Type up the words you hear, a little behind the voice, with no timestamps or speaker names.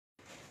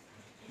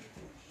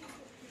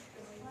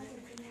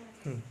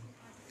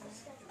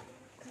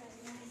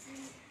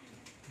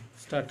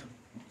Start.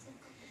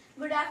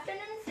 Good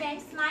afternoon,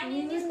 friends. My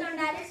name is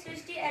Tondale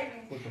Srishti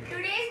Arvind.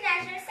 Today is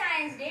National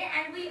Science Day,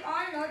 and we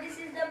all know this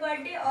is the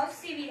birthday of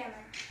C.V.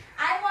 Raman.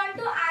 I want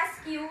to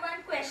ask you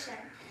one question.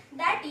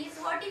 That is,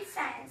 what is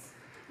science?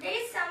 There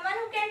is someone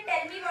who can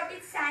tell me what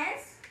is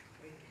science?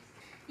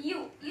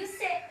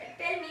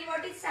 Tell me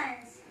what is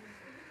science.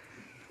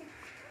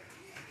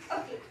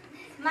 Okay.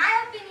 My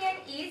opinion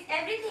is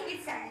everything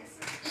is science.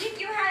 If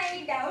you have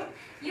any doubt,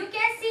 you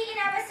can see in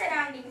our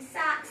surroundings,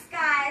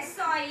 sky,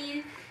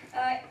 soil,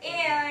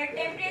 air,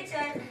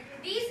 temperature.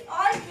 These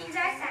all things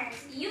are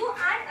science. You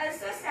are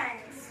also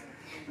science.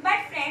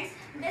 But friends,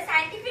 the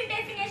scientific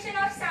definition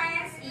of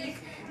science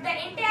is the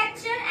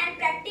intellectual and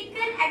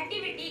practical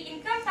activity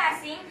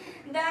encompassing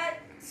the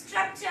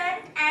structure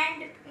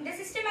and the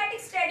systematic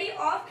study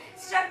of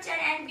structure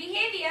and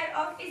behavior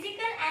of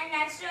physical and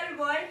natural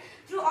world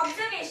through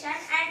observation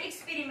and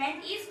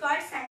experiment is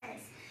called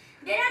science.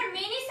 There are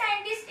many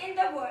scientists in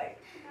the world,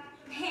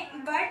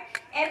 but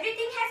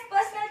everything has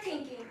personal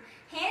thinking.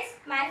 Hence,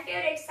 my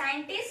favorite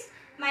scientist,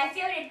 my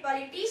favorite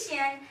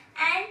politician,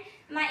 and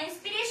my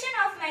inspiration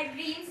of my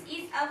dreams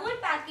is Abul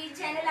Pakir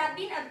Jainal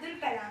Abidin Abdul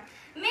Kalam,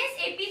 means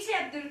APJ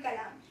Abdul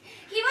Kalam.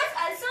 He was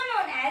also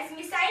known as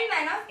Missile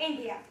Man of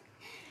India.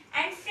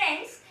 And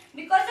friends,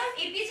 because of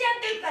APJ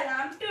Abdul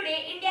Kalam,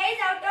 today India is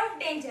out of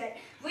danger.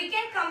 We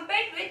can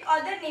compete with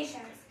other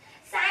nations.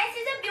 Science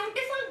is a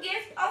beautiful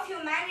gift of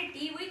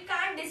humanity. We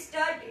can't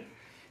disturb it.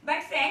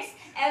 But friends,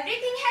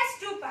 everything has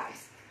two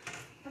parts.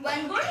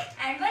 One good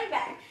and one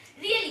bad.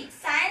 Really,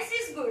 science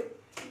is good.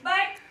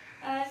 But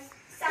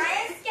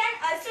science can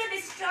also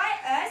destroy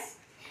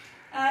us.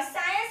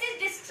 Science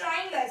is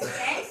destroying us,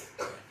 friends.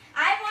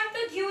 I want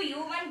to give you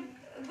one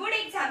good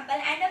example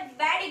and a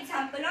bad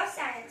example of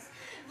science.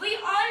 We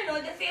all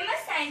know the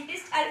famous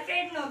scientist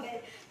Alfred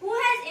Nobel, who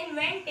has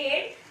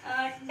invented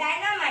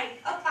dynamite,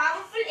 a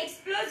powerful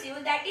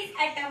explosive that is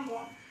atom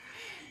bomb.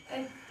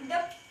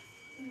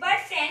 But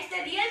friends,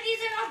 the real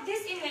reason of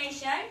this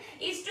invention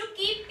is to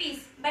keep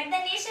peace. But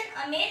the nation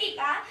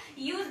America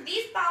used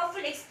these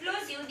powerful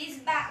explosives,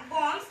 these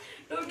bombs,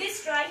 to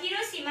destroy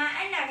Hiroshima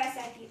and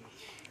Nagasaki.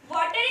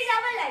 Water is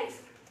our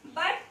life,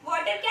 but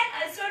water can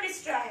also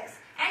destroy us.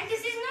 And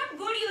this is not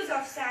good use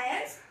of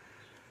science.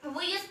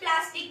 We use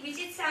plastic, which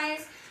is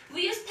science.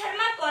 We use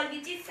thermocol,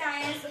 which is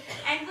science.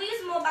 And we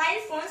use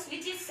mobile phones,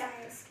 which is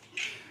science.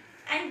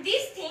 And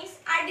these things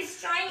are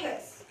destroying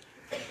us.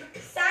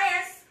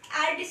 Science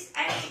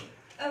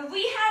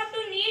we have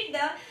to need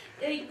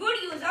the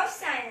good use of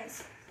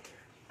science.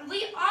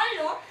 We all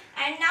know,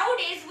 and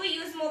nowadays we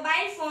use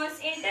mobile phones,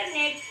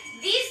 internet.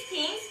 These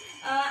things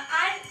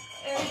are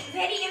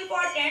very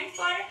important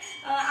for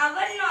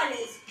our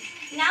knowledge.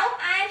 Now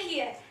I am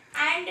here,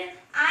 and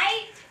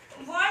I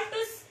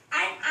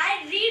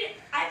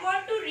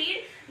want to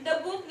read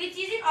the book which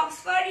is in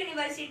Oxford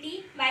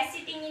University by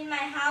sitting in my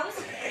house,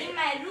 in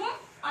my room,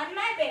 on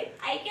my bed.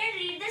 I can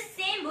read the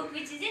same book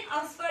which is in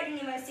Oxford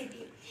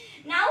University.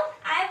 Now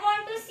I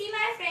want to see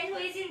my friend who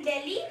is in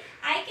Delhi.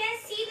 I can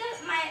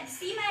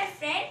see my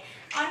friend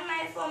on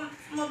my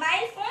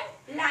mobile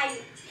phone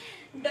live.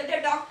 The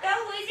doctor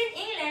who is in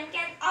England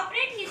can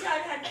operate his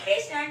or her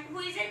patient who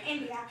is in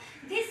India.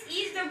 This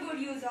is the good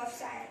use of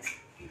science.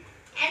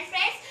 And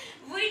friends,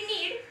 we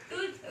need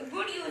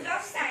good use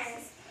of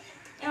science.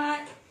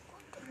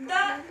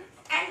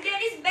 And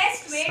there is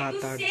best way to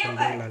save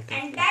Earth,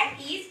 and that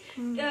is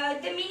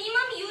the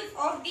minimum use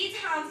of these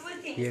harmful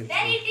things. Yes.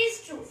 Then it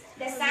is true.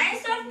 The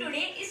science of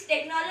today is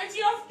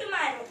technology of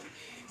tomorrow.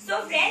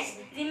 So friends,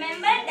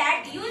 remember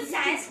that use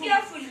science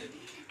carefully.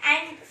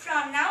 And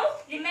from now,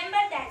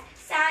 remember that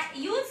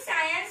use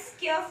science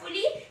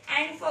carefully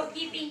and for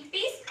keeping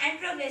peace and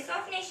progress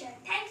of nation.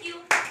 Thank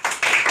you.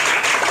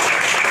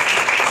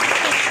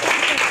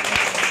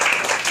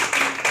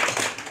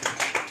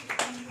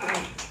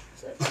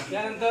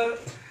 त्यानंतर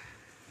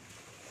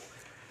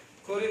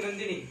Kori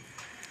Nandini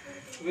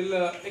will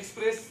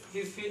express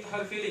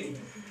her feeling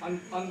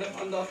on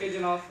the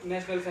occasion of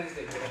National Science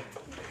Day.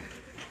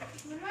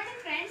 Good morning,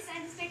 friends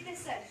and respected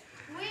sir.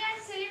 We are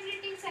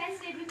celebrating Science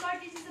Day because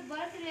it is the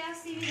birthday of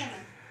C.V.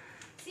 Raman.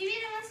 C.V.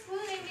 Raman's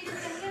full name is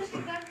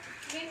Chandrasekhar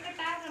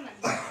Venkata Raman.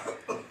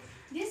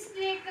 This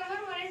day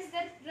commemorates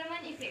the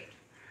Raman effect.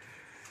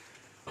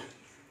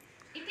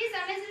 It is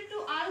amazing to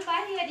all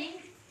by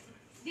hearing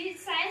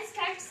these science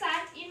facts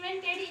are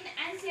invented in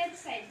ancient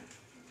science.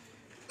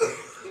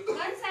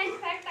 One science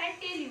fact I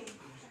tell you.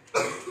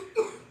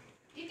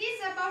 It is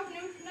about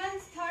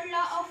Newton's third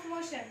law of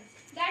motion.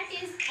 That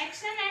is,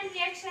 action and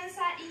reactions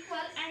are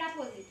equal and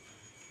opposite.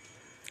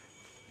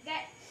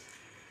 That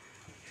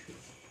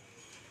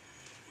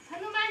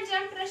Hanuman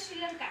jumped Sri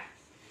Lanka.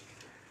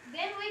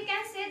 Then we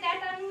can say that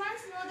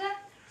Hanumans know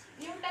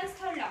the Newton's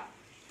third law.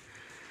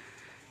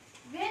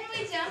 When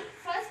we jump,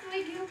 first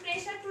we give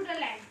pressure to the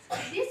land.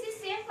 This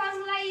same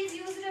formula is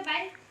used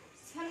by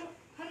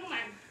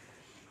Hanuman.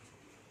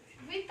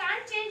 We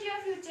can't change your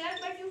future,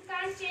 but you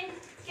can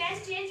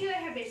change your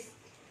habits.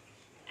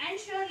 And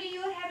surely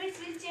your habits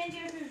will change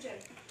your future.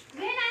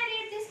 When I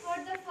read this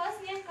quote, the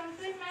first name comes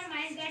to my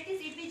mind, that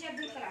is APJ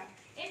Abdul Kalam.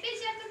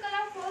 APJ Abdul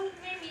Kalam's full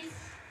name is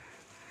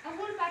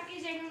Abul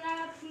Baqi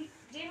Jainuddin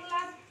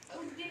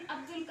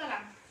Abdul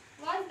Kalam.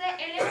 Was the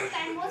 11th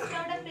and most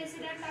loved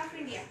president of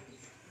India.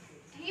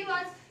 He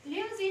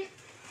lives in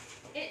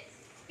a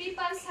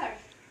people's heart.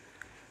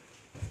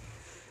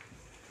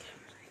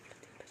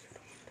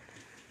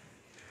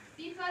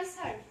 People's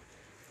heart.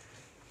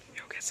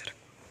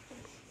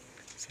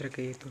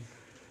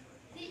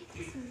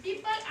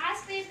 People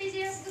asked APJ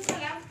Abdul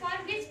Kalam for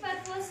which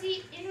purpose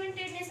he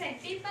invented missile.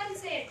 People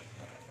said,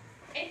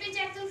 APJ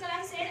Abdul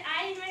Kalam said,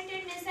 I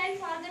invented missile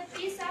for the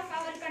peace of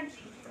our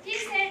country. He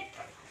said,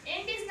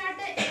 end is not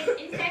the end.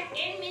 In fact,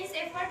 end means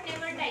effort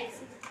never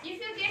dies. If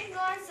you get no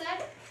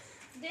answer,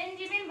 then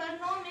remember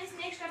no means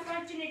next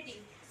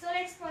opportunity. So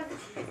let's pause it.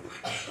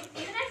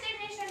 United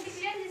Nations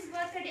declared his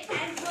birthday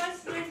as World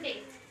Student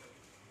Day.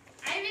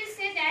 I will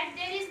say that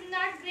there is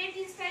not great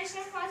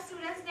inspiration for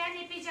students than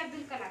APJ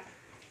Abdul Kalam.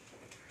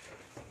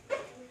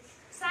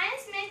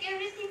 Science makes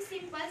everything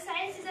simple.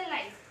 Science is a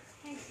life.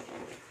 Thank you.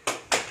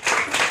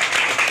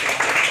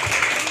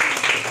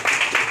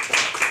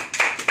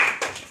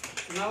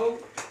 Now,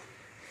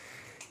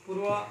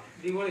 Purva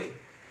Divole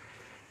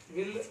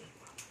will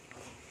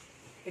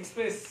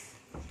express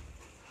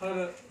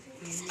her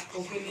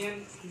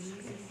opinion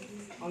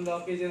on the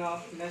occasion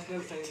of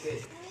National Science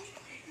Day.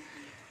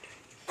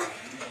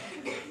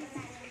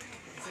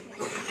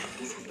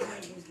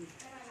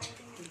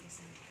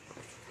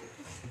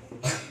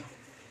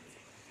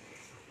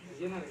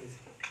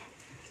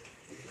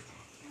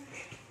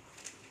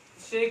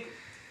 Sheikh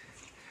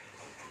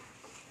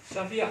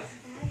Shafia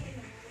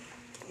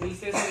will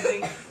say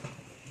something.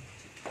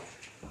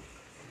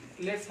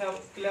 Let's have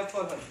clap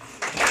for her.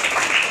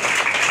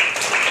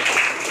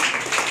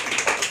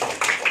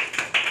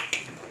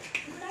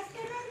 Good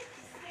afternoon,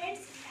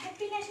 friends.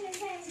 Happy National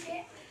Science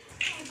Day.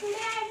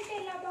 Today I will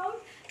tell about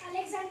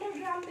Alexander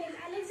Graham Bell.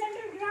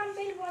 Alexander Graham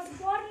Bell was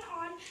born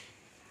on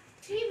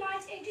 3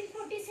 March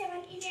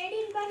 1847 in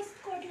Edinburgh,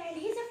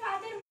 Scotland. His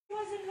father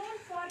was known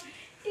for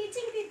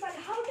teaching people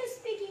how to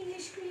speak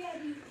English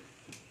clearly.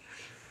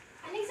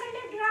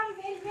 Alexander Graham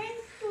Bell went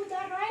to the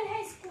Royal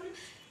High School.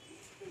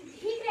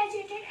 He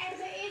graduated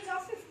at the age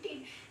of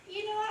 15.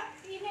 In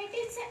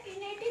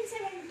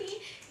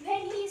 1870,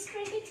 when he is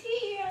 23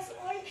 years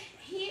old,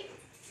 he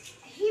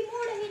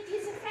moved with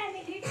his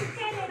family to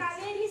Canada,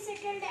 where he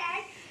settled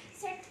at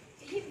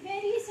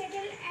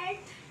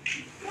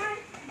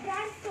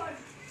Brantford.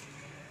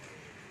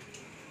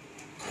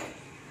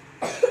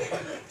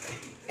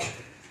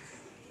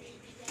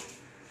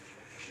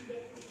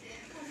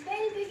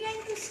 Bell began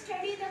to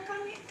study the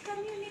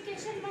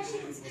communication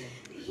machines.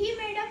 He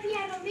made a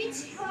piano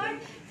which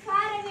heard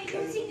far away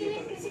using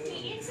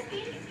electricity.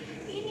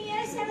 In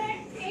year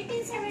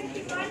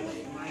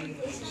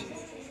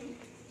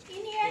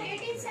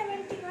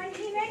 1871,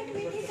 he went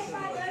with his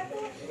father to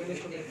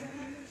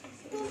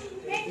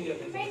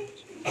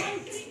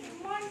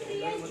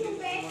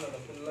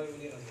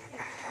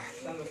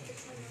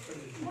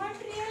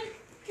Montreal,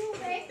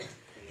 Quebec.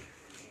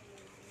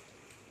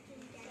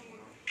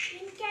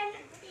 In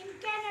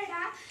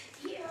Canada,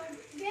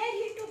 where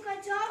he took a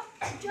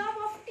job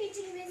of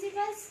teaching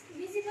visible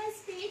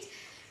speech.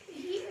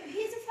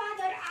 His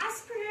father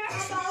asked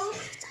about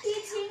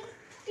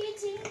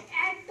teaching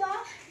at the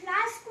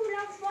Law School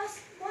of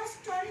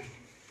Boston.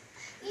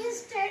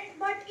 Instead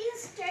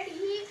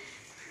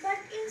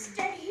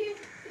he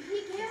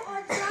gave a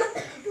job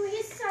to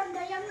his son.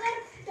 The younger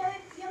Bell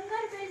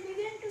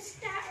began to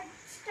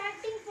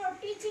starting for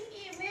teaching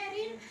where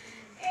in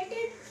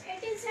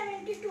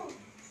 1872.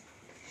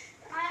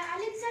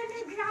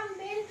 Alexander Graham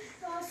Bell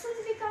soon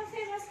became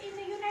famous in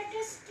the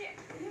United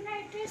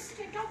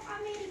States of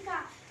America.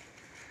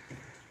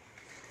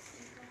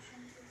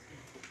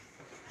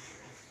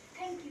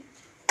 Thank you.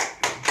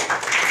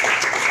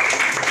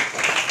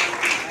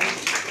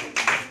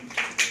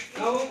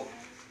 Now,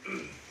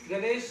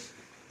 Ganesh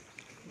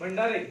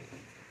Bhandare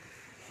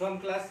from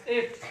class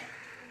 8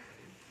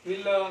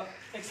 will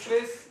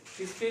express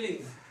his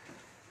feelings.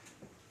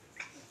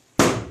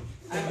 I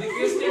am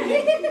requesting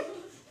him,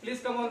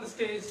 please come on the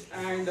stage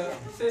and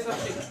say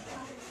something.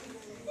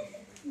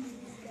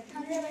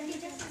 Honorable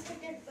teachers,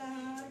 respected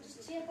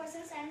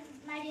chairpersons, and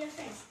my dear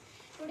friends.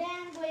 Today I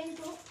am going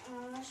to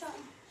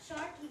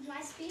short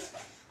my speech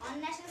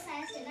on National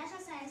Science Day. National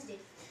Science Day.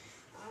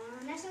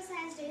 National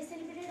Science Day is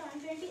celebrated on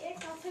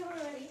 28th of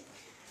February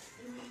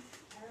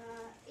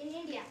in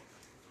India.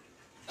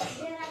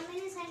 There are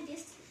many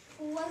scientists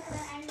who work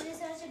and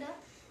research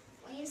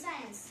in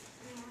science.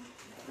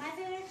 My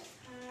favorite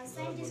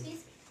scientist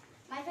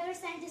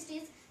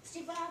is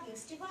Stephen Hawking.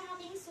 Stephen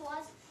Hawking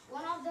was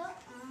one of the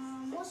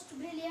most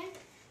brilliant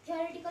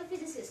theoretical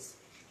physicists.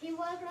 He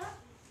worked on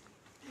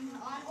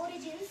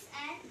origins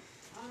and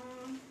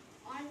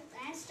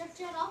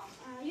structure of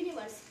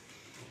universe.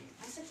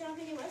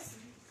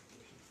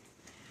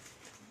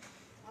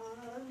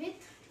 With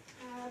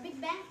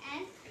Big Bang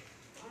and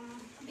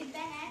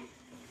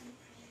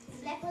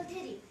black hole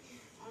theory.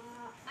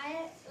 I I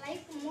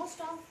like most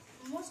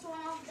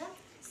one of the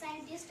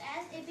scientists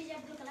as APJ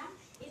Abdul Kalam.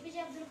 APJ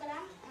Abdul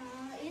Kalam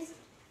is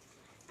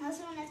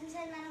also known as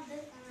missile man of the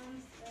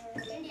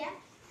India.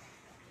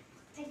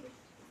 Thank you.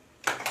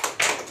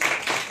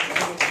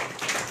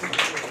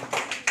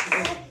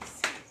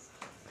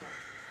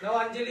 Now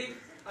Anjali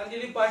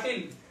Patil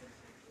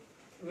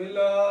will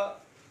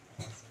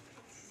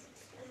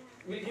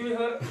give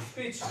her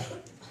speech.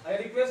 I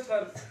request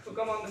her to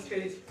come on the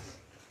stage.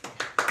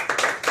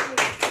 Good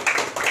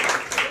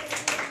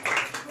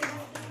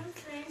afternoon,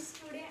 friends.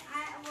 Today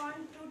I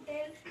want to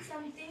tell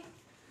something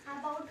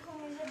about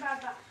Homi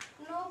Baba.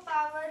 No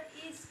power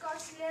is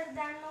costlier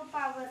than no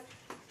power.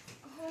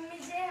 Homi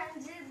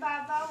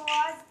Baba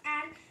was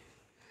an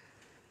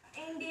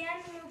Indian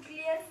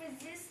nuclear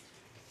physicist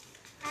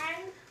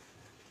and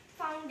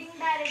founding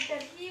director.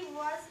 He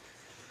was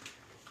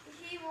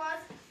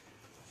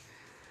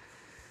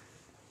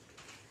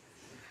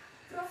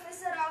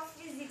professor of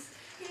physics.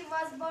 He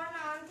was born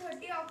on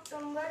 30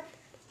 October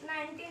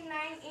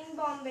 1909 in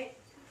Bombay.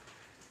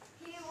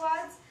 He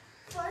was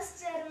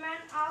first chairman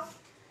of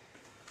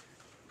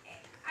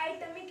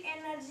Atomic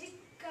Energy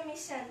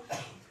Commission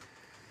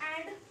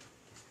and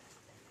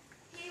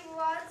he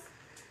was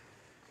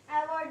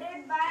awarded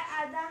by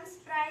Adams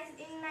Prize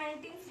in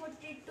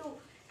 1942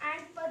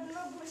 and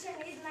Padma Bhushan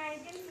in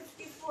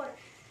 1954.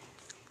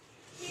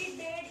 He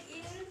died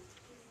in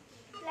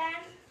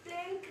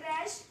plane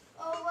crash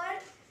over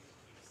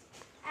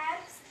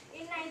Alps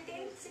in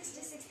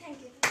 1966. Thank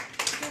you.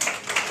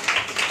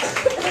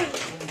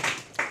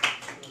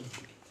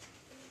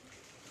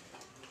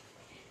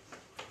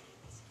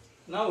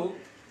 Now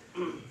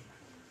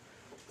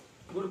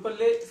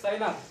Gurpalle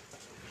Sainath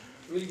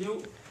will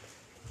give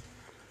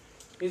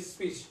his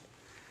speech.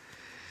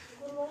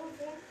 Good morning,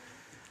 friend.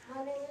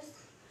 My name is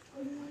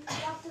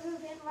Good afternoon,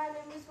 friend. My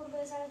name is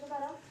Gurpalle Sainath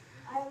Tukaram.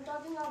 I am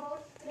talking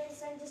about great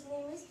scientist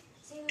name is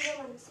C.V.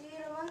 Raman. C.V.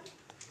 Raman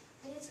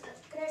is a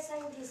great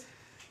scientist.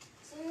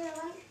 C.V.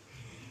 Raman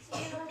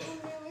full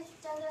name is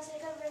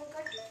Chandrasekhar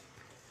Venkat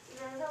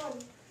Raman.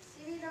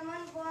 C.V.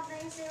 Raman born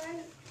on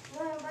 7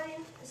 November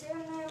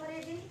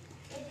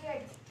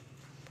 1888.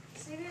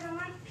 C.V.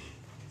 Raman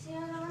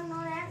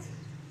known as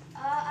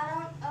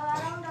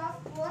around of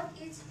work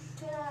is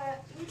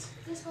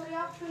discovery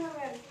of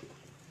phenomenon.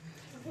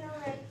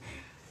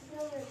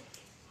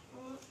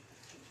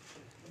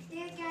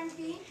 They can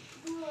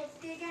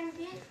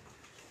be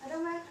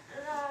Raman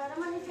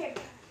effect.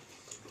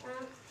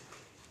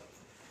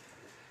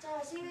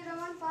 C.V.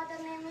 Raman father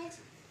name is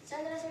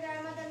Chandrasekhar,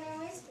 mother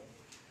name is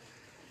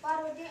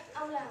Parvati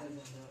Amla.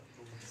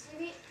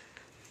 C.V.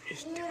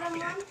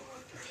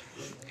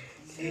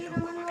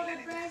 Raman Nobel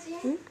Prize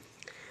in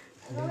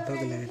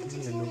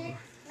Physics in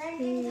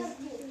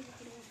 1930.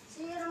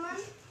 C.V. Raman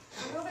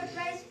Nobel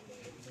Prize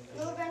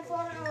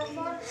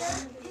for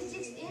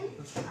physics in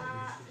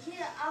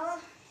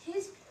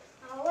his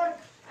work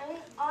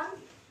on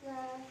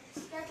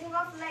scattering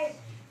of light.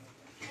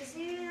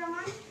 C.V.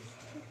 Raman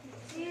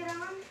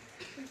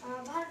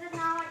Bharat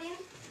Ratna Award in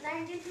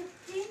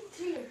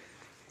 1953.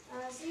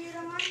 C.V.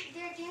 Raman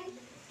date in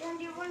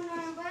 21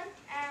 November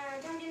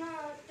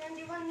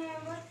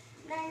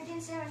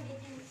 1970.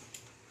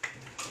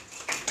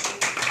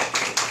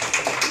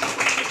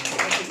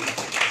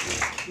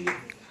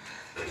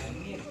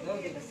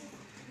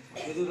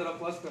 ये तो जरा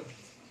pause कर।